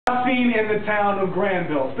Scene in the town of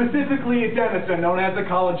Granville, specifically at Denison, known as the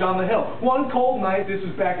College on the Hill. One cold night, this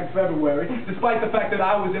was back in February, despite the fact that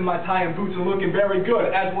I was in my tie and boots and looking very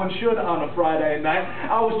good, as one should on a Friday night,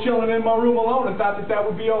 I was chilling in my room alone and thought that that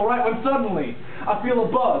would be alright, when suddenly, I feel a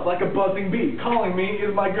buzz, like a buzzing bee. Calling me is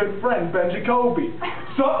my good friend, Ben Jacoby.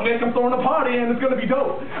 Sup, Nick, I'm throwing a party and it's gonna be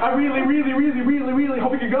dope. I really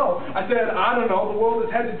hope you can go. I said, I don't know, the world is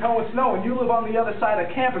head to toe in snow and you live on the other side of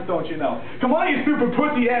campus, don't you know? Come on, you stupid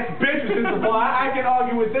pussy-ass bitches is the why. I can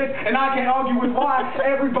argue with this and I can argue with why.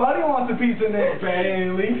 Everybody wants a piece of Nick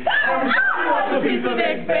Bailey. Everybody wants a piece of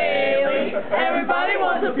Nick Bailey. Everybody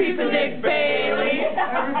wants a piece of Nick Bailey.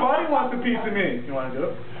 Everybody wants a piece of me. You wanna do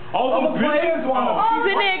it? All the bitches want a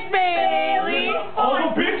piece of Nick Bailey. All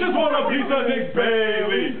the bitches want a piece of Nick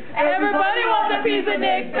Bailey. Everybody wants a piece of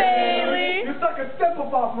Nick Bailey. You stuck a step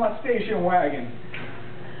up off my station wagon.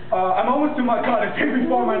 I'm almost to my cut. It's day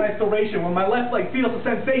before my night's duration, when my left leg feels the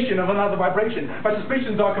sensation of another vibration. My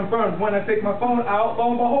suspicions are confirmed when I take my phone out.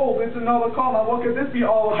 Lo and behold, it's another call. Now what could this be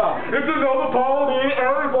all about? It's another party.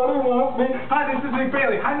 Everybody wants me. Hi, this is Nick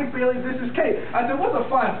Bailey. Hi, Nick Bailey. This is Kate. I said, what's a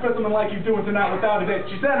fine specimen like you doing tonight without a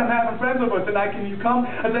date? She said, I'm having friends over tonight. Can you come?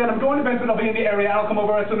 I said, I'm going to Benson. I'll be in the area. I'll come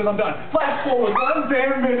over as soon as I'm done. Flash forward 1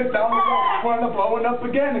 damn minute down the road. When I'm blowing up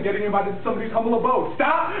again and getting invited to somebody's humble abode.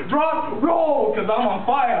 Stop, drop, roll, because I'm on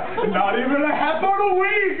fire. Not even a half of a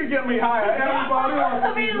week to get me higher. Everybody wants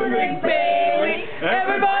a piece of Nick Bailey.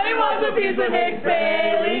 Everybody wants a piece of Nick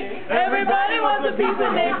Bailey. Everybody wants a piece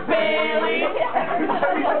of Nick Bailey.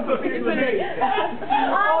 Everybody wants a piece of Nick.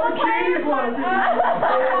 All the kiddies want a piece of Nick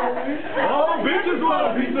Bailey. All the bitches want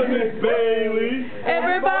a piece of Nick Bailey.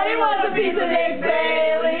 Everybody wants a piece of Nick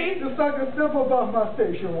Bailey. Just like a step above my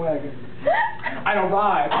station wagon. I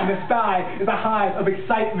arrive, and the sky is a hive of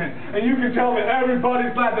excitement, and you can tell that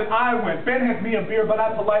everybody's glad that I went. Ben hands me a beer, but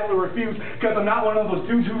I politely refuse, because I'm not one of those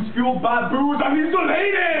dudes who's fueled by booze. I'm used to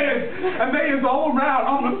ladies! And they is all around,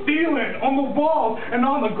 on the ceiling, on the walls, and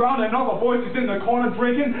on the ground, and all the voices in the corner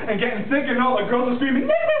drinking, and getting sick, and all the girls are screaming,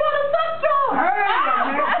 make me want to suck y'all!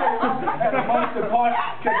 Hey! And amongst the part,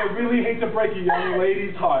 because I really hate to break a young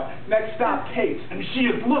lady's heart. Next stop, Kate, and she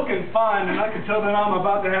is looking fine, and I can tell that I'm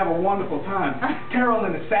about to have a wonderful time.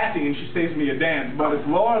 Carolyn is sassy and she saves me a dance, but it's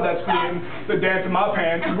Laura that's creating the dance in my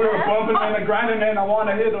pants. And we're bumping and grinding and I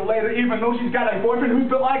want to hit her later, even though she's got a boyfriend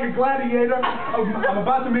who's built like a gladiator. I'm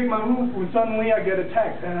about to make my move when suddenly I get a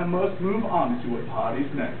text and I must move on to what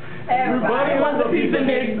party's next. Everybody wants a piece of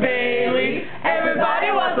Nick Bailey.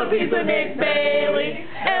 Everybody wants a piece of Nick Bailey.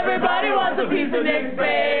 Everybody wants a piece of Nick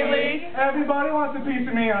Bailey. Everybody wants a piece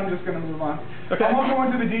of me, and I'm just going to move on. Okay. I won't go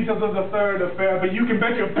into the details of the third affair, but you can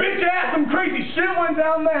bet your bitch ass some crazy shit went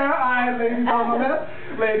down there. Alright, ladies on my left,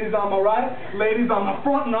 ladies on my right, ladies on my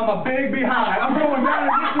front, and on my big behind. I'm going down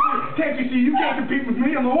and can't you see, you can't compete with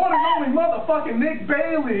me. I'm the one and only motherfucking Nick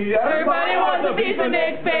Bailey. Everybody wants a piece of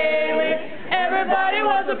Nick Bailey. Everybody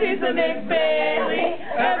wants a piece of Nick Bailey.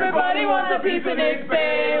 Everybody wants a piece of Nick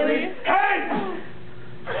Bailey.